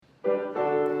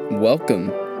Welcome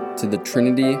to the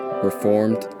Trinity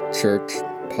Reformed Church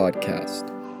podcast.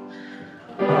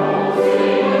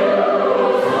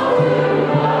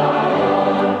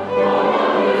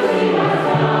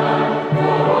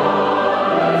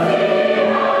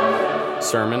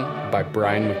 Sermon by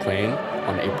McLain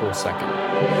on April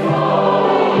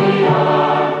 2nd.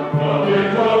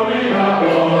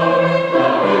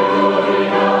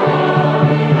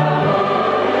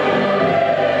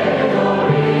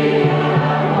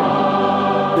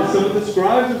 Some of the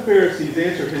scribes and Pharisees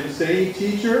answered him, saying,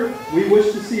 "Teacher, we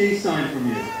wish to see a sign from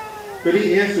you." But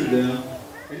he answered them,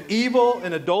 "An evil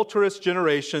and adulterous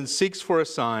generation seeks for a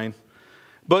sign,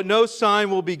 but no sign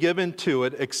will be given to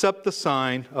it except the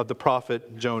sign of the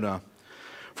prophet Jonah.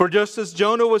 For just as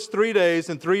Jonah was 3 days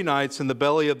and 3 nights in the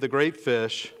belly of the great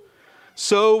fish,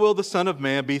 so will the Son of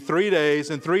Man be 3 days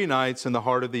and 3 nights in the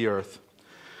heart of the earth.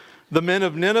 The men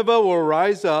of Nineveh will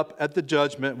rise up at the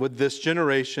judgment with this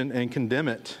generation and condemn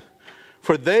it.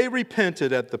 For they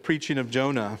repented at the preaching of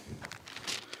Jonah.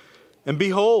 And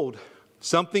behold,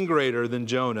 something greater than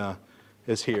Jonah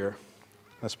is here."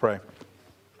 Let's pray.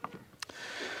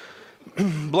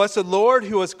 Blessed Lord,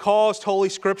 who has caused Holy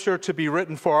Scripture to be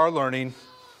written for our learning,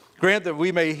 grant that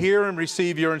we may hear and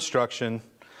receive your instruction,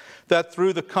 that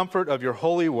through the comfort of your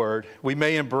holy word, we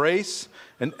may embrace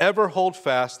and ever hold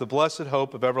fast the blessed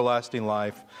hope of everlasting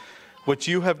life, which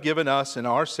you have given us in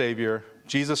our Savior,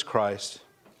 Jesus Christ.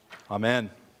 Amen.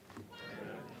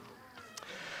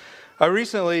 I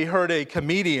recently heard a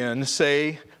comedian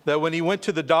say that when he went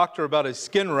to the doctor about a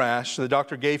skin rash, the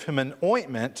doctor gave him an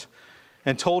ointment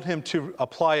and told him to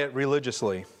apply it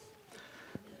religiously.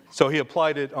 So he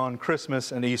applied it on Christmas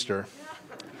and Easter.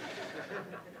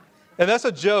 And that's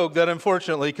a joke that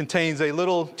unfortunately contains a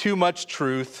little too much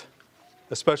truth,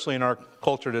 especially in our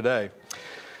culture today.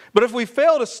 But if we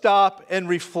fail to stop and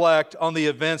reflect on the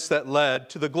events that led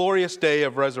to the glorious day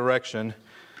of resurrection,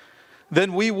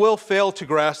 then we will fail to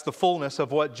grasp the fullness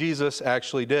of what Jesus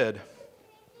actually did.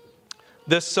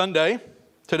 This Sunday,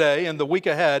 today, and the week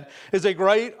ahead is a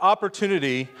great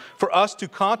opportunity for us to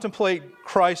contemplate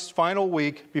Christ's final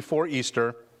week before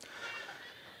Easter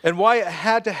and why it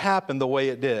had to happen the way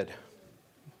it did.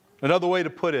 Another way to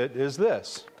put it is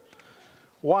this: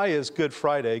 why is Good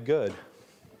Friday good?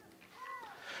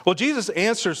 Well, Jesus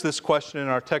answers this question in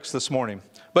our text this morning,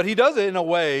 but he does it in a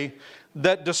way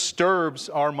that disturbs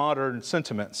our modern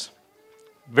sentiments,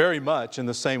 very much in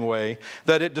the same way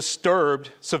that it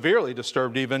severely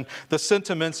disturbed even, the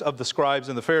sentiments of the scribes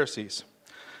and the Pharisees.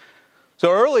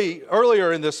 So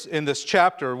earlier in this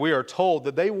chapter, we are told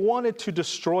that they wanted to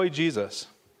destroy Jesus.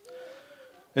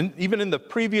 And even in the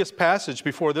previous passage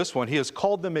before this one, he has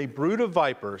called them a brood of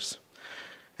vipers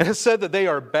and has said that they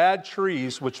are bad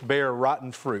trees which bear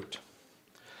rotten fruit.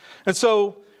 And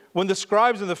so when the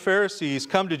scribes and the Pharisees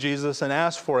come to Jesus and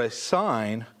ask for a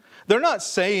sign, they're not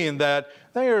saying that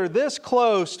they are this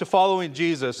close to following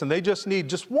Jesus and they just need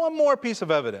just one more piece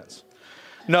of evidence.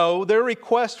 No, their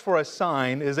request for a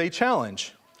sign is a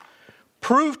challenge.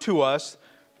 Prove to us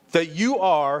that you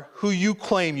are who you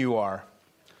claim you are.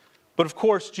 But of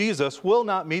course, Jesus will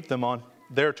not meet them on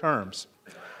their terms.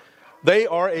 They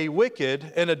are a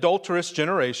wicked and adulterous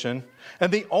generation,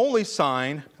 and the only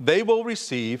sign they will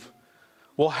receive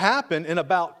will happen in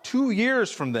about 2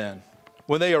 years from then,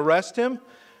 when they arrest him,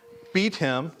 beat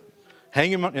him,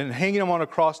 hanging him on a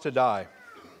cross to die.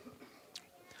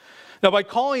 Now, by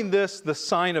calling this the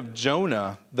sign of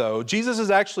Jonah, though, Jesus is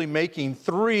actually making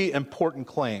 3 important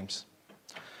claims.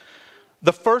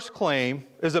 The first claim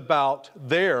is about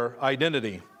their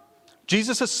identity.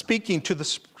 Jesus is speaking to the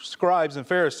scribes and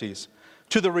Pharisees,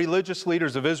 to the religious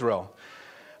leaders of Israel.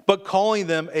 But calling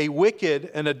them a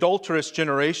wicked and adulterous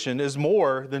generation is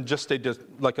more than just a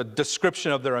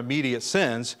description of their immediate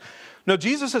sins. No,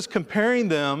 Jesus is comparing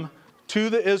them to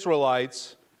the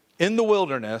Israelites in the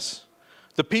wilderness,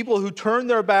 the people who turned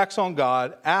their backs on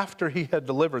God after he had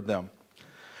delivered them,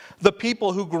 the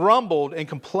people who grumbled and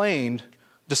complained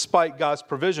despite God's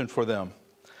provision for them.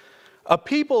 A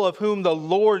people of whom the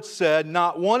Lord said,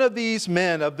 "Not one of these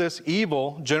men of this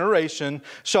evil generation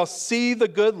shall see the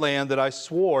good land that I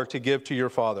swore to give to your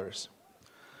fathers."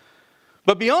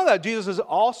 But beyond that, Jesus is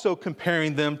also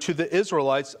comparing them to the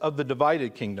Israelites of the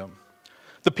divided kingdom,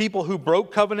 the people who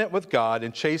broke covenant with God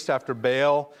and chased after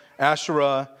Baal,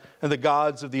 Asherah, and the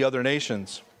gods of the other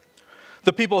nations.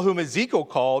 The people whom Ezekiel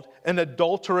called an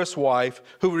adulterous wife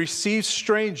who received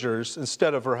strangers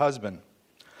instead of her husband.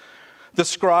 The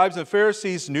scribes and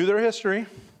Pharisees knew their history,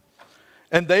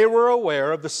 and they were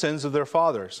aware of the sins of their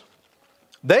fathers.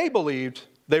 They believed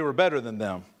they were better than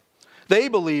them. They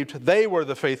believed they were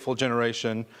the faithful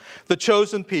generation, the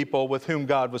chosen people with whom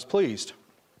God was pleased.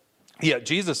 Yet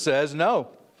Jesus says, no,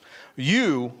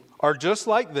 you are just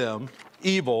like them,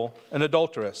 evil and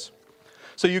adulterous.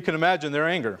 So you can imagine their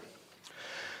anger.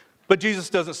 But Jesus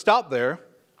doesn't stop there.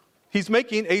 He's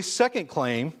making a second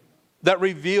claim that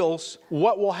reveals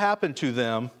what will happen to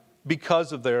them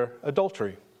because of their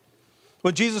adultery.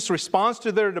 When Jesus responds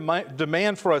to their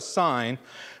demand for a sign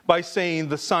by saying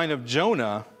the sign of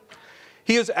Jonah,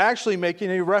 he is actually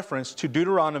making a reference to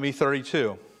Deuteronomy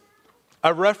 32,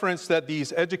 a reference that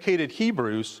these educated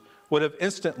Hebrews would have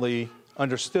instantly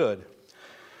understood.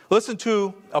 Listen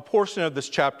to a portion of this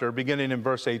chapter beginning in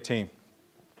verse 18.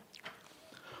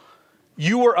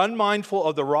 You were unmindful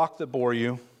of the rock that bore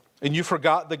you, and you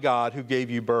forgot the God who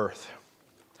gave you birth.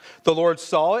 The Lord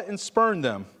saw it and spurned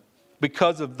them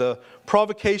because of the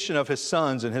provocation of his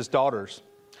sons and his daughters.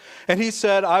 And he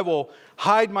said, I will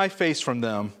hide my face from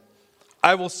them.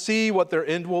 I will see what their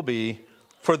end will be,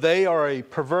 for they are a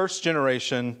perverse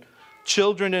generation,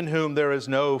 children in whom there is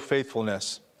no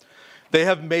faithfulness. They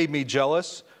have made me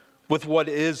jealous with what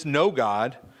is no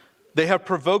God. They have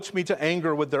provoked me to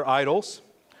anger with their idols.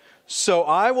 So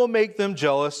I will make them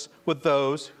jealous with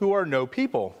those who are no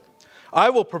people. I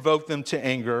will provoke them to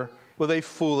anger with a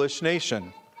foolish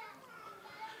nation.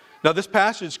 Now, this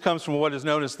passage comes from what is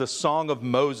known as the Song of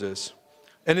Moses.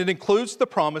 And it includes the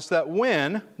promise that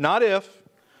when, not if,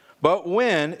 but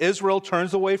when Israel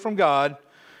turns away from God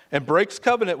and breaks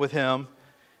covenant with him,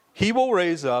 he will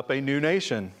raise up a new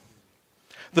nation.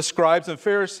 The scribes and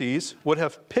Pharisees would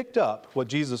have picked up what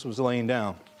Jesus was laying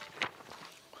down.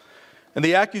 And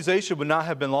the accusation would not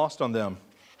have been lost on them.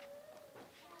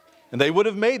 And they would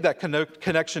have made that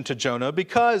connection to Jonah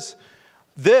because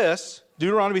this,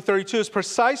 Deuteronomy 32, is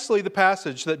precisely the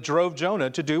passage that drove Jonah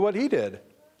to do what he did.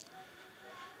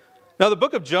 Now, the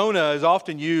book of Jonah is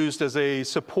often used as a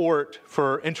support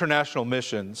for international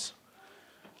missions.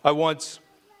 I once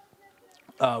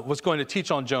was going to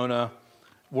teach on Jonah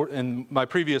in my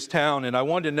previous town, and I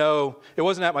wanted to know, it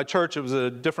wasn't at my church, it was a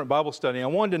different Bible study. I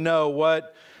wanted to know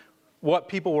what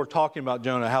people were talking about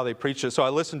Jonah, how they preached it. So I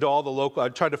listened to all the local, I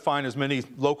tried to find as many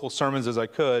local sermons as I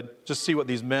could, just see what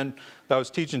these men that I was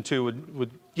teaching to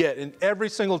would get. And every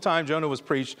single time Jonah was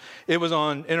preached, it was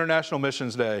on International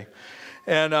Missions Day.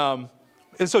 And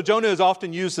so Jonah is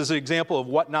often used as an example of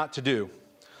what not to do.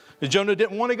 Jonah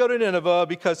didn't want to go to Nineveh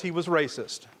because he was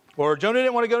racist. Or Jonah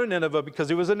didn't want to go to Nineveh because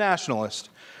he was a nationalist.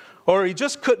 Or he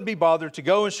just couldn't be bothered to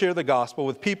go and share the gospel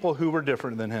with people who were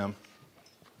different than him.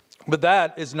 But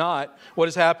that is not what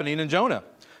is happening in Jonah.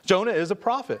 Jonah is a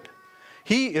prophet.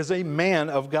 He is a man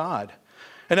of God.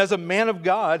 And as a man of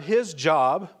God, his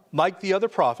job, like the other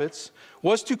prophets,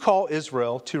 was to call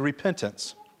Israel to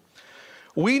repentance.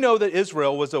 We know that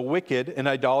Israel was a wicked and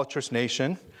idolatrous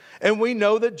nation, and we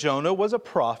know that Jonah was a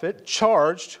prophet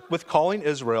charged with calling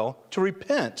Israel to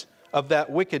repent of that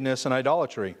wickedness and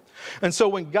idolatry. And so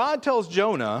when God tells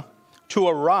Jonah to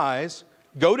arise,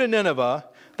 go to Nineveh,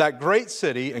 that great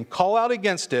city, and call out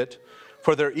against it,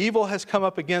 for their evil has come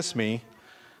up against me,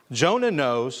 Jonah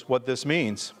knows what this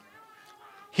means.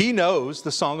 He knows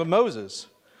the Song of Moses.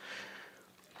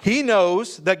 He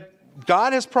knows that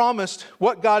God has promised,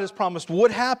 what God has promised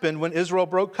would happen when Israel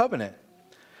broke covenant.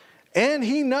 And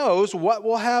he knows what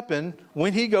will happen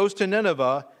when he goes to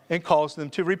Nineveh and calls them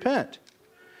to repent.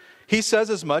 He says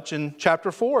as much in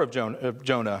chapter 4 of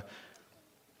Jonah,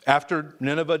 after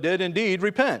Nineveh did indeed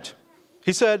repent.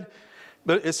 He said,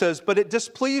 but it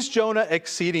displeased Jonah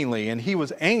exceedingly, and he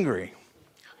was angry.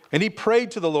 And he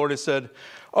prayed to the Lord and said,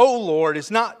 "O Lord, is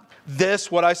not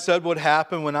this what I said would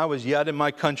happen when I was yet in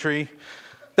my country?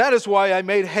 That is why I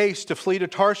made haste to flee to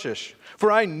Tarshish,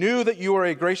 for I knew that you are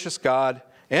a gracious God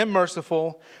and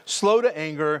merciful, slow to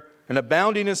anger, and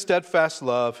abounding in steadfast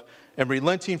love, and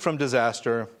relenting from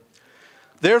disaster.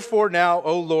 Therefore now,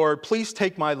 O Lord, please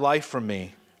take my life from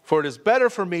me, for it is better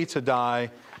for me to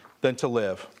die than to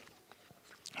live."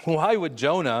 Why would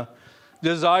Jonah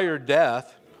desire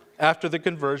death after the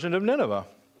conversion of Nineveh?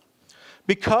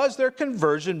 Because their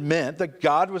conversion meant that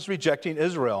God was rejecting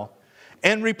Israel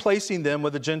and replacing them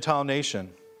with a Gentile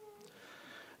nation.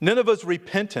 Nineveh's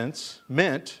repentance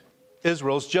meant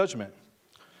Israel's judgment.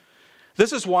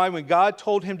 This is why when God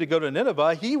told him to go to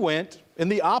Nineveh, he went in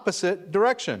the opposite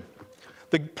direction.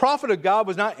 The prophet of God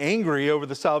was not angry over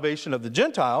the salvation of the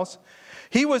Gentiles.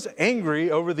 He was angry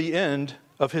over the end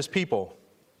of his people.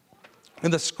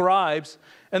 And the scribes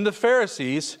and the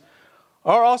Pharisees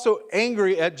are also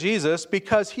angry at Jesus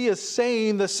because he is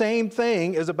saying the same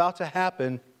thing is about to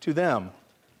happen to them.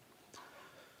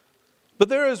 But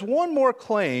there is one more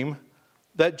claim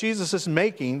that Jesus is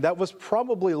making that was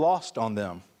probably lost on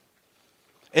them.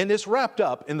 And it's wrapped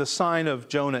up in the sign of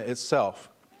Jonah itself.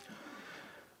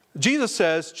 Jesus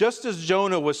says, just as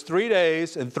Jonah was 3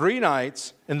 days and 3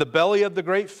 nights in the belly of the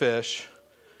great fish,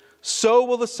 so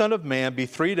will the Son of Man be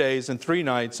 3 days and 3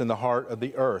 nights in the heart of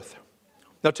the earth.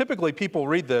 Now, typically people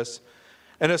read this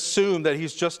and assume that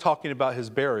he's just talking about his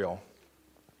burial,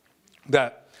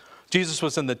 that Jesus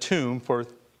was in the tomb for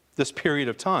this period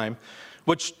of time,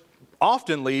 which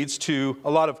often leads to a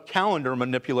lot of calendar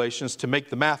manipulations to make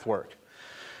the math work.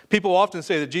 People often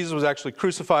say that Jesus was actually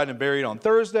crucified and buried on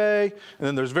Thursday, and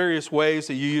then there's various ways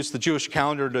that you use the Jewish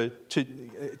calendar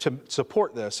to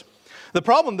support this. The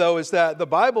problem, though, is that the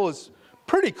Bible is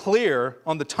pretty clear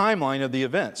on the timeline of the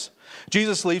events.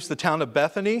 Jesus leaves the town of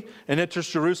Bethany and enters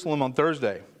Jerusalem on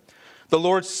Thursday. The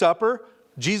Lord's Supper,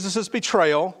 Jesus'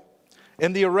 betrayal,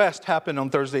 and the arrest happen on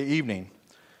Thursday evening.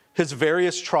 His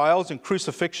various trials and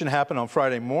crucifixion happen on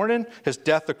Friday morning. His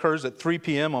death occurs at 3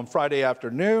 p.m. on Friday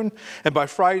afternoon. And by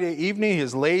Friday evening, he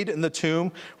is laid in the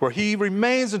tomb where he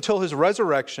remains until his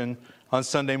resurrection on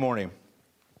Sunday morning.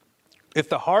 If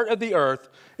the heart of the earth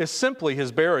is simply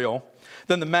his burial,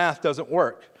 then the math doesn't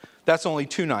work. That's only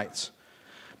 2 nights.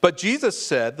 But Jesus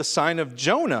said the sign of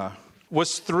Jonah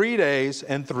was 3 days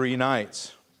and 3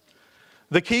 nights.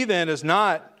 The key then is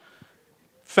not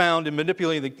found in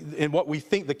manipulating in what we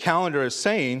think the calendar is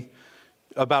saying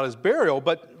about his burial,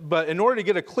 but in order to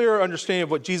get a clearer understanding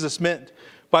of what Jesus meant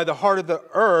by the heart of the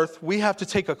earth, we have to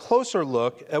take a closer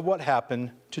look at what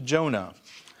happened to Jonah.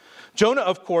 Jonah,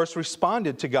 of course,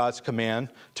 responded to God's command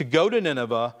to go to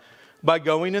Nineveh by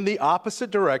going in the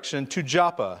opposite direction to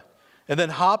Joppa and then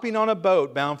hopping on a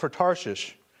boat bound for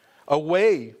Tarshish,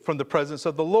 away from the presence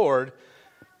of the Lord,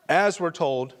 as we're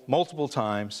told multiple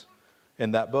times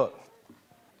in that book.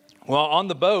 Well, on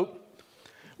the boat,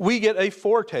 we get a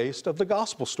foretaste of the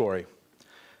gospel story.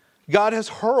 God has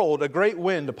hurled a great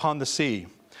wind upon the sea.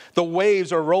 The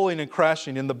waves are rolling and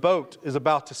crashing, and the boat is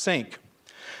about to sink.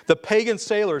 The pagan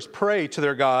sailors pray to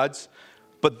their gods,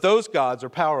 but those gods are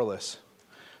powerless.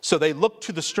 So they look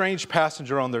to the strange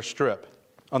passenger on their ship.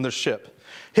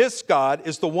 His God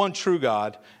is the one true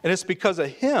God, and it's because of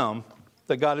him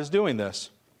that God is doing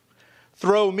this.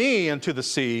 Throw me into the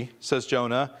sea, says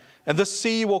Jonah, and the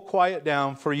sea will quiet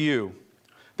down for you.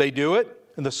 They do it,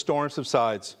 and the storm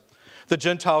subsides. The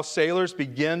Gentile sailors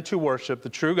begin to worship the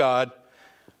true God.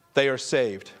 They are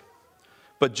saved.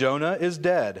 But Jonah is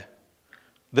dead.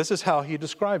 This is how he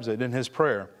describes it in his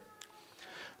prayer.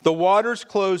 The waters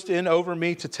closed in over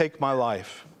me to take my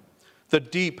life. The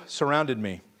deep surrounded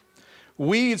me.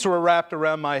 Weeds were wrapped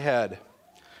around my head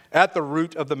at the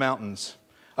root of the mountains.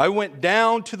 I went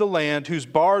down to the land whose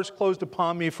bars closed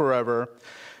upon me forever.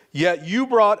 Yet you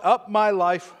brought up my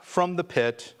life from the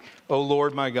pit, O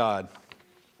Lord my God.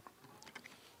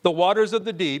 The waters of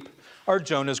the deep are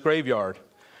Jonah's graveyard.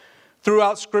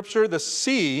 Throughout Scripture, the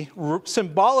sea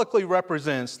symbolically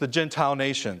represents the Gentile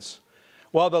nations,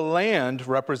 while the land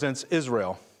represents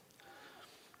Israel.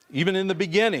 Even in the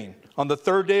beginning, on the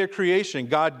 3rd day of creation,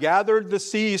 God gathered the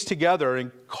seas together and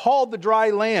called the dry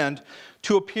land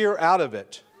to appear out of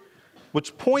it,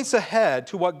 which points ahead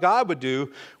to what God would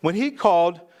do when he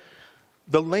called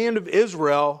the land of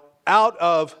Israel out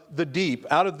of the deep,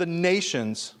 out of the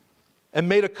nations, and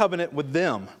made a covenant with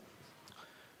them.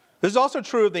 This is also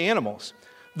true of the animals.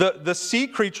 The sea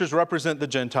creatures represent the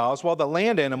Gentiles, while the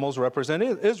land animals represent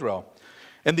Israel.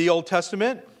 In the Old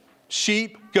Testament,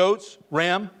 sheep, goats,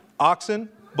 ram, oxen,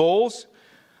 bulls,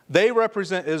 they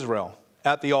represent Israel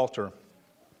at the altar,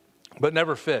 but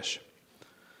never fish.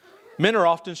 Men are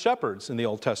often shepherds in the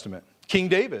Old Testament. King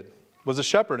David was a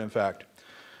shepherd, in fact.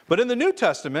 But in the New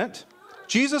Testament,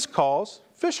 Jesus calls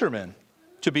fishermen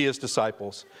to be his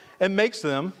disciples and makes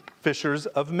them fishers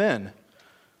of men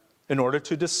in order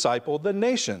to disciple the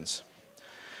nations.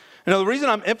 Now, the reason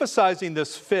I'm emphasizing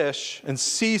this fish and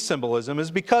sea symbolism is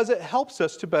because it helps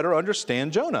us to better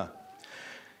understand Jonah.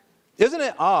 Isn't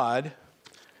it odd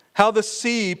how the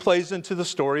sea plays into the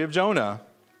story of Jonah,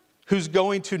 who's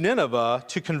going to Nineveh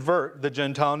to convert the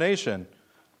Gentile nation?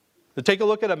 Now, take a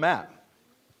look at a map.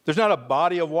 There's not a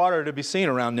body of water to be seen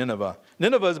around Nineveh.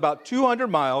 Nineveh is about 200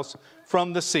 miles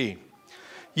from the sea.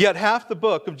 Yet half the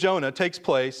book of Jonah takes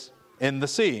place in the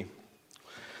sea.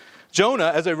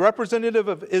 Jonah, as a representative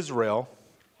of Israel,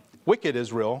 wicked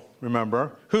Israel,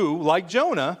 remember, who, like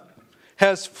Jonah,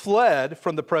 has fled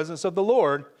from the presence of the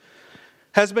Lord,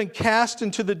 has been cast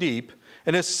into the deep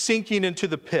and is sinking into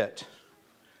the pit.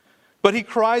 But he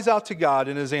cries out to God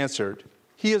and is answered.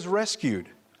 He is rescued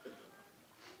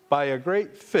by a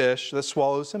great fish that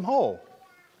swallows him whole.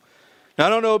 Now, I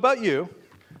don't know about you,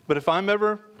 but if I'm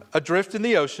ever adrift in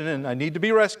the ocean and I need to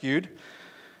be rescued,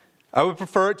 I would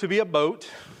prefer it to be a boat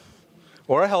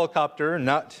or a helicopter,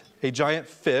 not a giant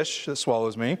fish that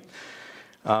swallows me.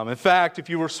 In fact, if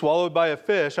you were swallowed by a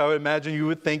fish, I would imagine you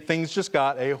would think things just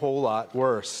got a whole lot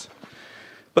worse.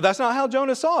 But that's not how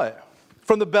Jonah saw it.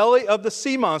 From the belly of the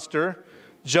sea monster,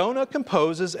 Jonah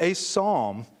composes a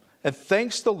psalm and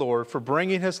thanks the Lord for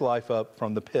bringing his life up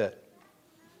from the pit.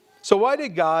 So why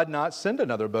did God not send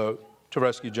another boat to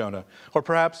rescue Jonah? Or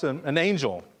perhaps an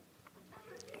angel?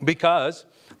 Because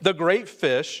the great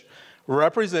fish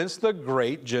represents the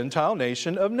great Gentile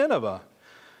nation of Nineveh.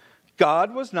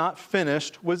 God was not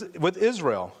finished with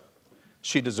Israel.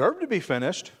 She deserved to be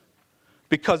finished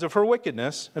because of her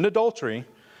wickedness and adultery,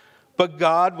 but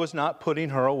God was not putting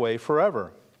her away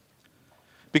forever.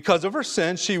 Because of her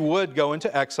sin, she would go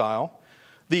into exile.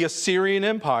 The Assyrian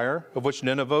Empire, of which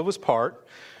Nineveh was part,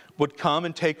 would come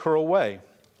and take her away.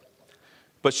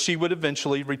 But she would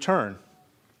eventually return.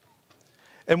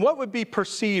 And what would be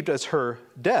perceived as her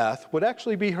death would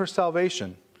actually be her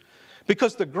salvation.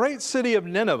 Because the great city of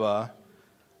Nineveh,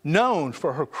 known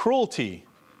for her cruelty,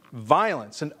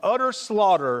 violence, and utter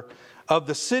slaughter of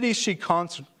the cities she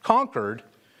conquered,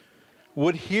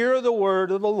 would hear the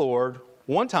word of the Lord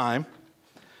one time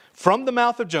from the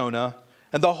mouth of Jonah,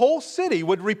 and the whole city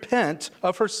would repent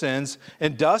of her sins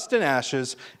in dust and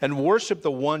ashes and worship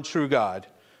the one true God,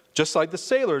 just like the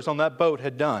sailors on that boat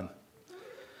had done.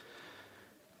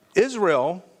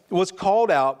 Israel was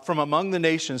called out from among the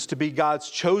nations to be God's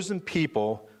chosen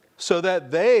people so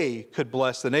that they could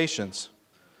bless the nations.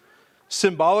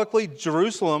 Symbolically,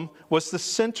 Jerusalem was the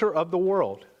center of the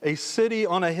world, a city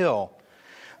on a hill.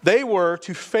 They were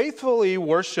to faithfully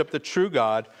worship the true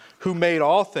God who made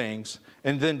all things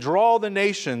and then draw the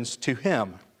nations to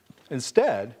him.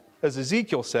 Instead, as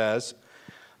Ezekiel says,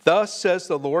 "Thus says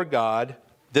the Lord God,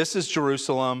 this is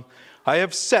Jerusalem. I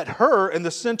have set her in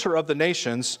the center of the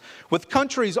nations with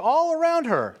countries all around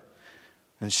her.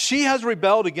 And she has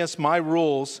rebelled against my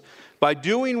rules by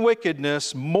doing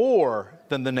wickedness more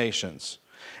than the nations,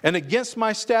 and against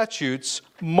my statutes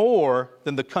more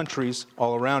than the countries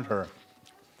all around her."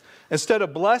 Instead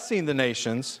of blessing the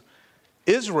nations,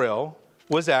 Israel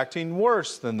was acting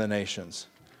worse than the nations.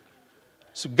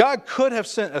 So God could have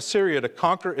sent Assyria to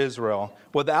conquer Israel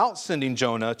without sending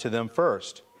Jonah to them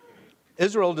first.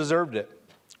 Israel deserved it,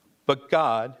 but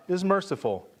God is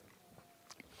merciful.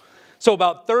 So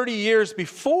about 30 years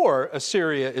before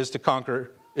Assyria is to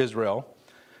conquer Israel,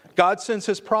 God sends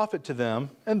his prophet to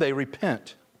them and they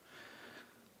repent.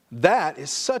 That is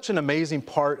such an amazing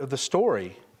part of the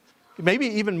story. Maybe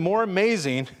even more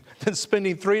amazing than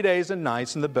spending 3 days and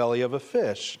nights in the belly of a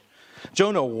fish.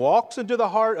 Jonah walks into the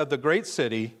heart of the great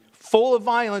city, full of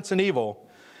violence and evil,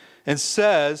 and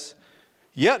says,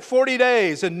 "Yet 40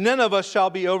 days and Nineveh shall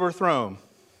be overthrown."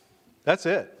 That's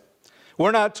it.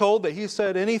 We're not told that he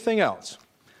said anything else.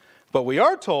 But we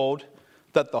are told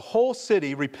that the whole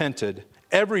city repented,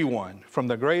 everyone from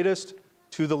the greatest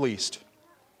to the least.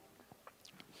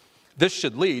 This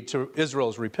should lead to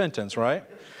Israel's repentance, right?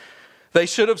 They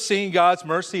should have seen God's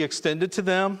mercy extended to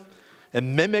them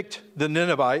and mimicked the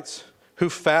Ninevites who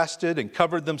fasted and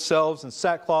covered themselves in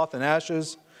sackcloth and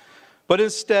ashes. But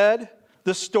instead,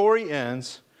 the story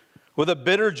ends with a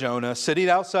bitter Jonah sitting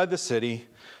outside the city.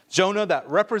 Jonah, that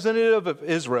representative of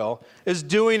Israel, is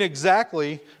doing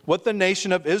exactly what the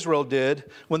nation of Israel did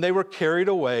when they were carried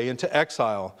away into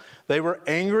exile. They were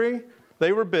angry,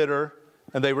 they were bitter,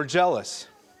 and they were jealous.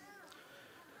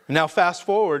 Now fast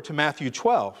forward to Matthew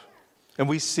 12. And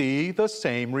we see the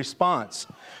same response.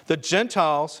 The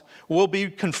Gentiles will be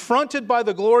confronted by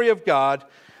the glory of God,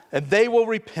 and they will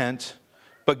repent,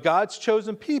 but God's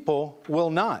chosen people will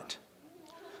not.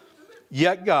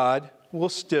 Yet God will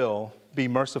still be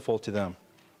merciful to them.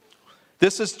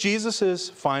 This is Jesus'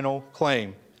 final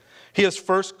claim. He has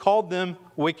first called them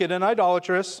wicked and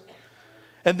idolatrous,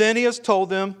 and then he has told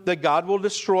them that God will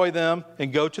destroy them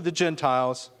and go to the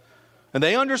Gentiles. And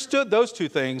they understood those two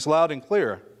things loud and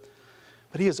clear.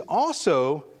 But he is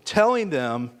also telling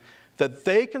them that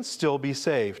they can still be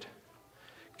saved.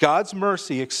 God's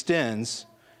mercy extends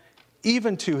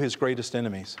even to his greatest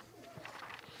enemies.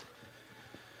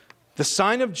 The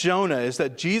sign of Jonah is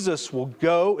that Jesus will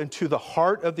go into the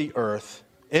heart of the earth,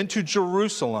 into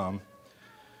Jerusalem,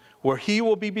 where he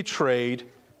will be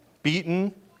betrayed,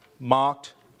 beaten,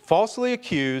 mocked, falsely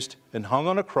accused, and hung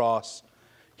on a cross.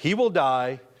 He will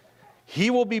die, he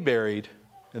will be buried,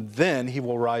 and then he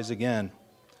will rise again.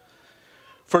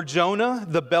 For Jonah,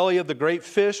 the belly of the great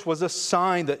fish was a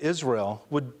sign that Israel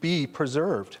would be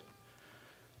preserved.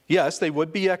 Yes, they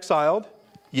would be exiled.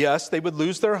 Yes, they would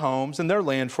lose their homes and their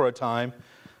land for a time,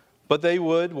 but they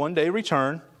would one day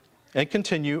return and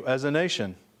continue as a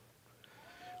nation.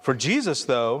 For Jesus,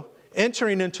 though,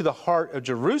 entering into the heart of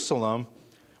Jerusalem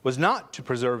was not to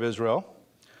preserve Israel,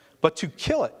 but to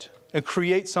kill it and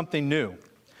create something new.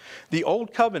 The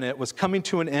old covenant was coming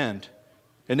to an end,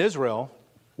 and Israel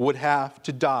would have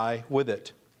to die with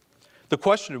it. The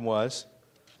question was,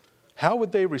 how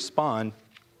would they respond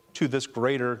to this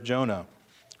greater Jonah?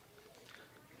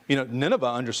 Nineveh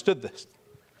understood this.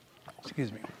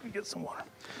 Excuse me, let me get some water.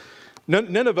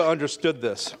 Nineveh understood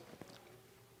this.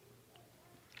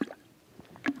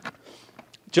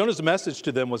 Jonah's message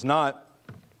to them was not,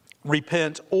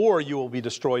 repent or you will be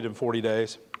destroyed in 40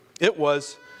 days. It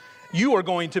was, you are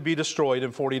going to be destroyed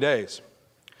in 40 days.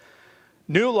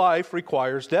 New life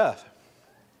requires death.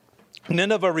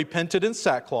 Nineveh repented in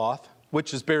sackcloth,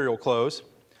 which is burial clothes.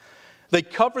 They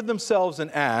covered themselves in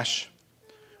ash,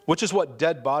 which is what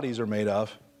dead bodies are made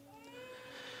of.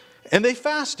 And they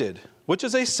fasted, which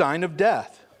is a sign of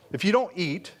death. If you don't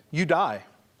eat, you die.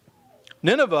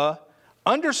 Nineveh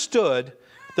understood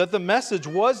that the message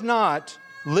was not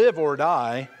live or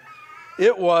die.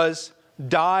 It was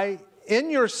die in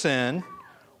your sin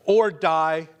or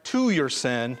die to your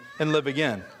sin and live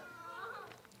again.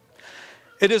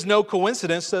 It is no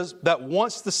coincidence that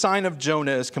once the sign of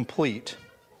Jonah is complete,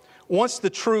 once the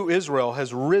true Israel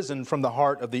has risen from the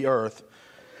heart of the earth,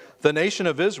 the nation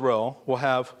of Israel will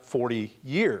have 40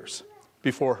 years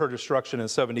before her destruction in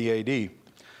 70 AD.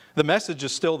 The message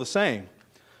is still the same.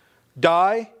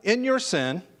 Die in your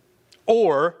sin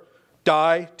or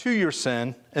die to your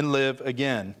sin and live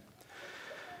again.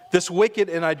 This wicked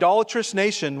and idolatrous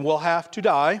nation will have to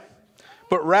die,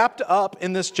 but wrapped up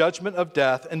in this judgment of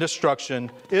death and destruction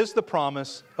is the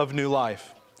promise of new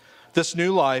life. This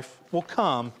new life will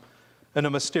come in a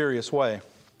mysterious way.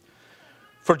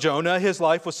 For Jonah, his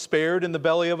life was spared in the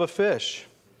belly of a fish.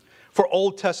 For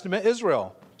Old Testament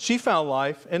Israel, she found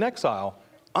life in exile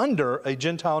under a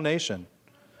Gentile nation.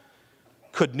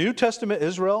 Could New Testament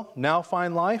Israel now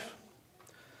find life?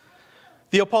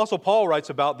 The Apostle Paul writes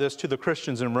about this to the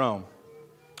Christians in Rome.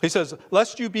 He says,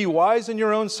 lest you be wise in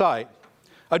your own sight,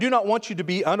 I do not want you to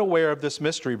be unaware of this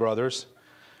mystery, brothers.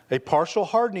 A partial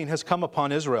hardening has come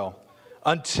upon Israel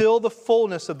until the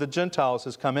fullness of the Gentiles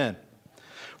has come in.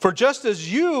 For just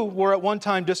as you were at one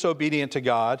time disobedient to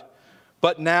God,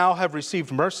 but now have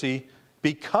received mercy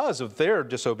because of their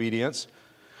disobedience,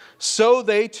 so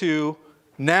they too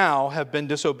now have been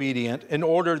disobedient, in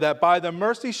order that by the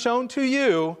mercy shown to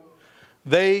you,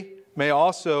 they may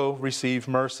also receive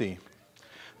mercy.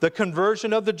 The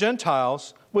conversion of the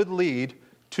Gentiles would lead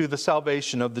to the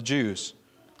salvation of the Jews,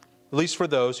 at least for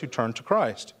those who turn to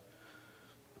Christ.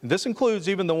 This includes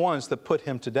even the ones that put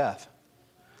him to death.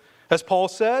 As Paul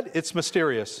said, it's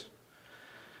mysterious.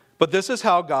 But this is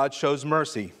how God shows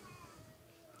mercy,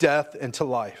 death into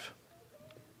life.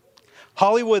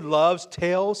 Hollywood loves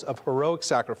tales of heroic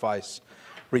sacrifice,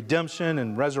 redemption,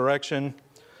 and resurrection.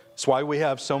 That's why we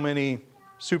have so many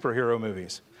superhero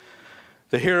movies.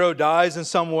 The hero dies in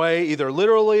some way, either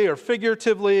literally or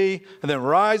figuratively, and then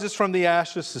rises from the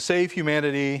ashes to save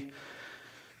humanity.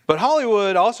 But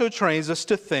Hollywood also trains us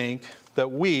to think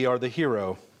that we are the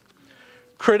hero.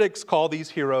 Critics call these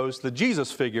heroes the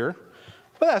Jesus figure,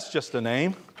 but that's just a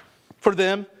name. For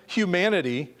them,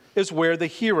 humanity is where the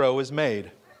hero is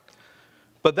made.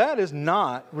 But that is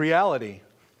not reality.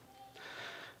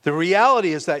 The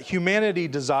reality is that humanity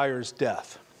desires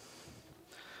death,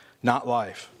 not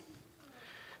life.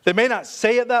 They may not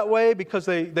say it that way because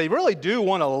they really do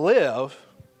want to live,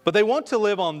 but they want to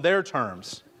live on their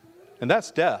terms, and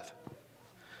that's death.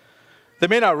 They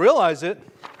may not realize it,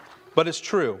 but it's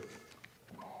true.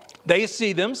 They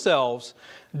see themselves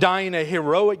dying a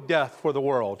heroic death for the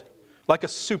world, like a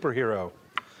superhero.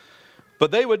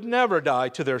 But they would never die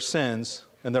to their sins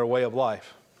and their way of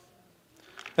life.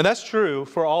 And that's true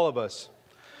for all of us.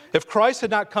 If Christ had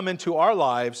not come into our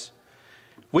lives,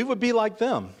 we would be like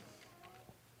them.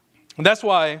 And that's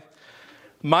why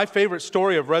my favorite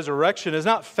story of resurrection is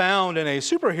not found in a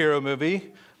superhero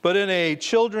movie, but in a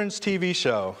children's TV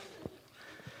show.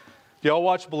 Do y'all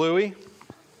watch Bluey?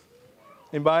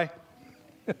 Anybody?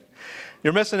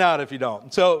 You're missing out if you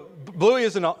don't. So Bluey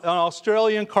is an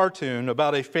Australian cartoon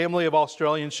about a family of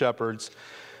Australian shepherds,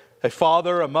 a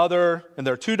father, a mother, and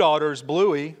their two daughters,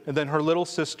 Bluey, and then her little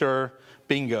sister,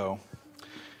 Bingo.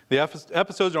 The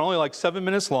episodes are only like 7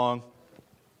 minutes long,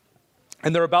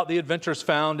 and they're about the adventures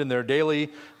found in their daily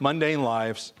mundane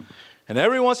lives. And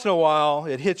every once in a while,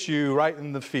 it hits you right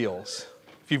in the feels.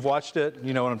 If you've watched it,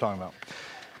 you know what I'm talking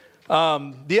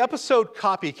about. The episode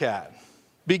Copycat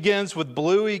begins with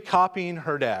Bluey copying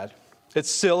her dad. It's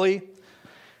silly,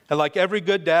 and like every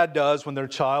good dad does when their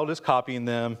child is copying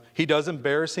them, he does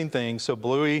embarrassing things, so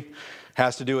Bluey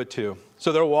has to do it too.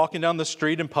 So they're walking down the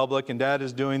street in public, and dad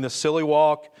is doing the silly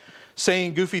walk,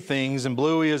 saying goofy things, and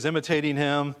Bluey is imitating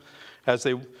him as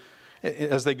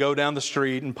they go down the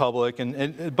street in public.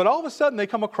 But all of a sudden, they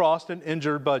come across an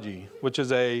injured budgie, which is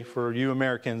for you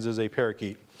Americans, is a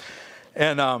parakeet.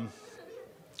 And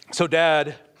so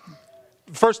Dad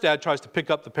tries to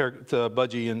pick up the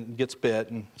budgie and gets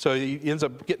bit. And so he ends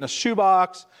up getting a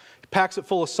shoebox, packs it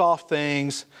full of soft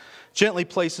things, gently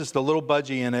places the little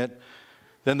budgie in it.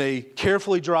 Then they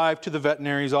carefully drive to the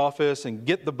veterinary's office and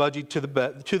get the budgie to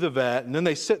the vet. And then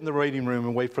they sit in the waiting room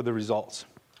and wait for the results.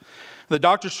 The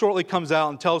doctor shortly comes out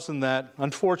and tells them that,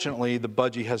 unfortunately, the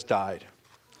budgie has died.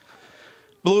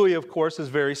 Bluey, of course, is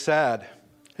very sad.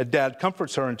 And Dad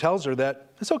comforts her and tells her that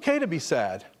it's okay to be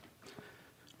sad.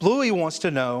 Bluey wants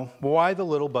to know why the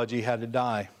little budgie had to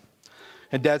die.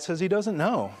 And Dad says he doesn't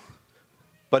know,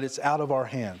 but it's out of our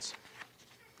hands.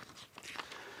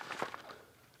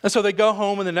 And so they go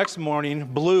home, and the next morning,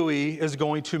 Bluey is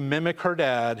going to mimic her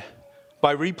dad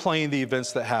by replaying the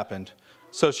events that happened.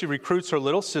 So she recruits her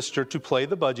little sister to play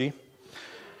the budgie,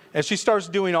 and she starts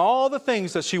doing all the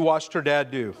things that she watched her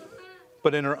dad do,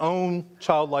 but in her own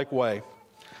childlike way.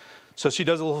 So she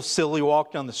does a little silly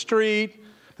walk down the street,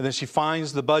 and then she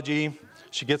finds the budgie.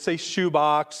 She gets a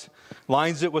shoebox,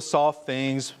 lines it with soft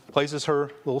things, places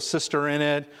her little sister in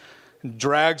it, and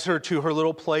drags her to her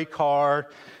little play car.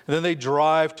 And then they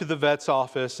drive to the vet's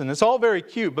office, and it's all very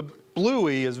cute, but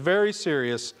Bluey is very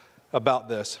serious about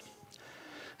this.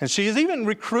 And she has even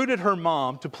recruited her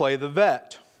mom to play the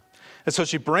vet. And so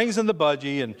she brings in the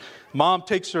budgie, and Mom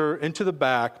takes her into the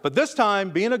back. But this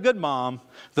time, being a good mom,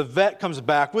 the vet comes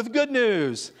back with good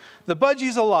news. The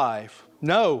budgie's alive.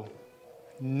 No,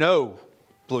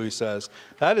 Bluey says.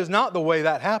 That is not the way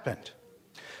that happened.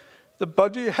 The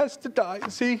budgie has to die.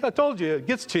 See, I told you, it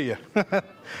gets to you.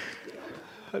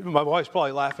 My wife's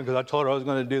probably laughing because I told her I was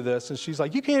going to do this. And she's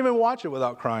like, you can't even watch it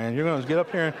without crying. You're going to get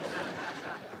up here.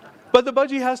 But the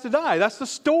budgie has to die. That's the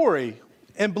story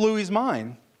in Bluey's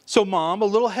mind. So Mom, a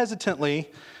little hesitantly,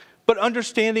 but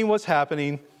understanding what's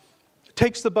happening,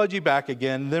 takes the budgie back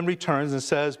again, then returns and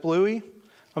says, Bluey,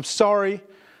 I'm sorry,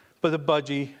 but the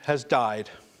budgie has died.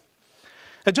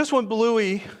 And just when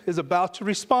Bluey is about to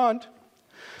respond,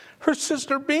 her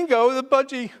sister Bingo, the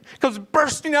budgie, comes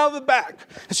bursting out of the back.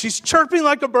 And she's chirping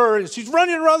like a bird. And she's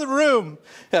running around the room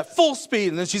at full speed.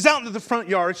 And then she's out into the front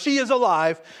yard. She is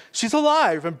alive. She's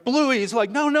alive. And Bluey is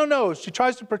like, no. She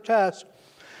tries to protest,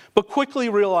 but quickly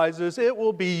realizes it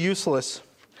will be useless.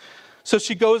 So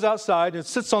she goes outside and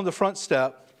sits on the front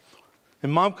step.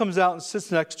 And Mom comes out and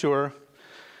sits next to her.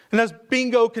 And as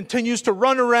Bingo continues to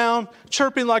run around,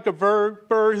 chirping like a bird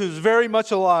who's very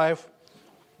much alive,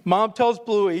 Mom tells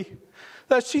Bluey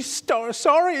that she's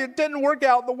sorry it didn't work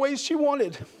out the way she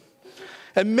wanted.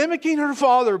 And mimicking her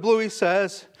father, Bluey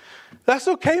says, that's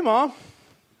okay, Mom.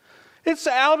 It's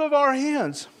out of our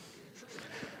hands.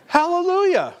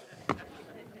 Hallelujah.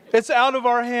 It's out of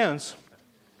our hands.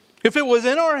 If it was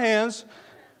in our hands,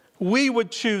 we would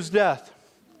choose death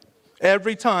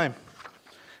every time.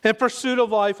 In pursuit of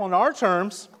life on our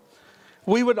terms,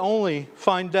 we would only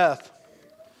find death.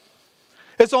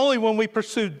 It's only when we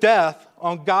pursue death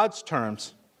on God's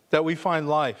terms that we find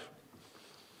life.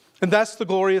 And that's the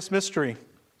glorious mystery.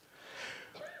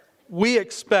 We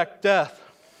expect death.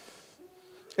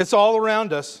 It's all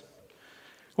around us.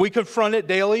 We confront it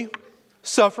daily: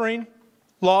 suffering,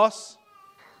 loss,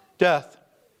 death.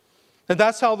 And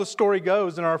that's how the story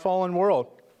goes in our fallen world.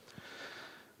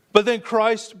 But then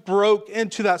Christ broke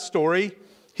into that story.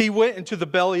 He went into the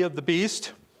belly of the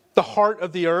beast, the heart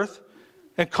of the earth,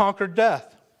 and conquered death.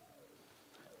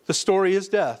 The story is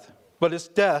death, but it's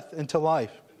death into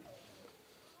life.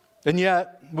 And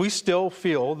yet, we still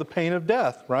feel the pain of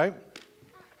death, right?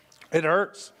 It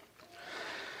hurts.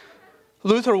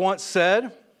 Luther once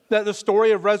said that the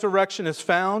story of resurrection is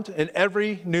found in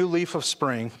every new leaf of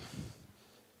spring.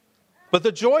 But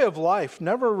the joy of life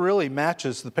never really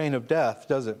matches the pain of death,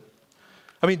 does it?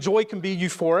 I mean, joy can be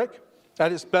euphoric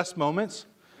at its best moments,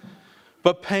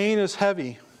 but pain is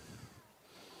heavy.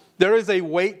 There is a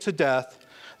weight to death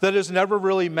that is never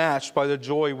really matched by the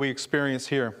joy we experience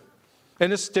here.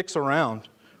 And it sticks around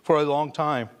for a long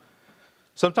time.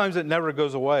 Sometimes it never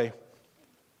goes away.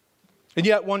 And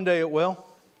yet one day it will.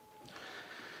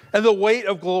 And the weight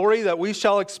of glory that we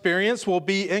shall experience will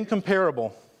be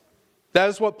incomparable. That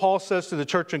is what Paul says to the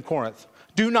church in Corinth.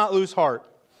 Do not lose heart.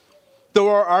 Though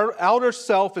our outer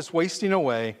self is wasting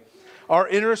away, our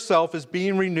inner self is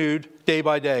being renewed day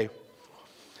by day.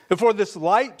 And for this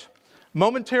light,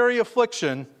 momentary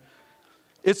affliction,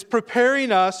 it's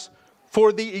preparing us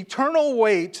for the eternal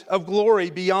weight of glory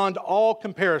beyond all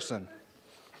comparison,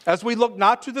 as we look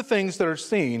not to the things that are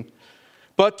seen,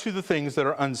 but to the things that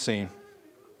are unseen.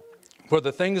 For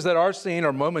the things that are seen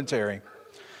are momentary,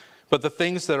 but the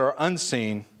things that are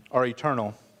unseen are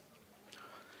eternal.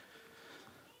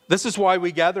 This is why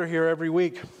we gather here every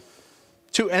week,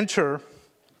 to enter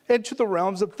into the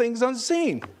realms of things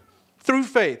unseen through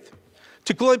faith,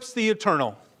 to glimpse the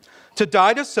eternal, to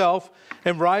die to self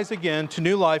and rise again to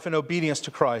new life and obedience to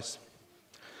Christ.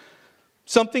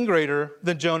 Something greater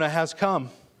than Jonah has come,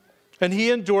 and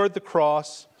he endured the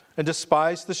cross and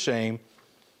despised the shame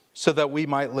so that we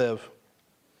might live.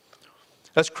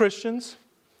 As Christians,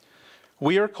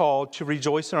 we are called to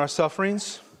rejoice in our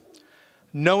sufferings,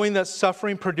 knowing that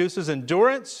suffering produces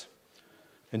endurance,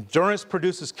 endurance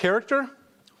produces character,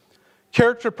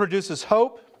 character produces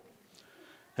hope,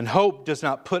 and hope does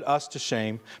not put us to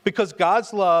shame, because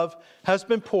God's love has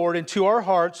been poured into our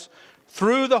hearts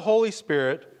through the Holy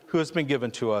Spirit who has been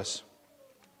given to us.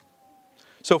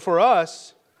 So for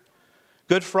us,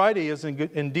 Good Friday is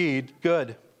indeed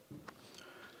good.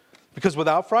 Because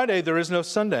without Friday, there is no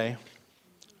Sunday.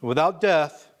 Without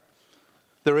death,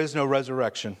 there is no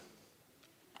resurrection.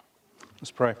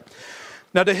 Let's pray.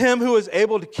 Now to him who is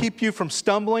able to keep you from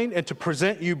stumbling and to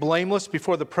present you blameless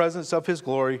before the presence of his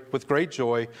glory with great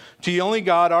joy, to the only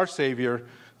God, our Savior,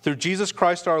 through Jesus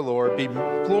Christ our Lord, be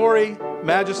glory,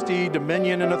 majesty,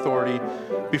 dominion, and authority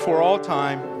before all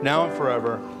time, now and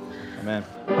forever. Amen.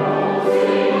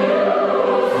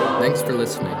 Thanks for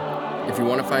listening. If you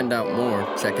want to find out more,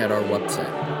 check out our website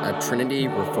at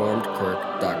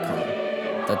trinityreformedkirk.com.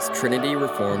 That's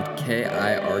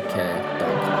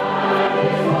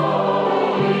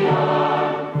trinityreformedkirk.com.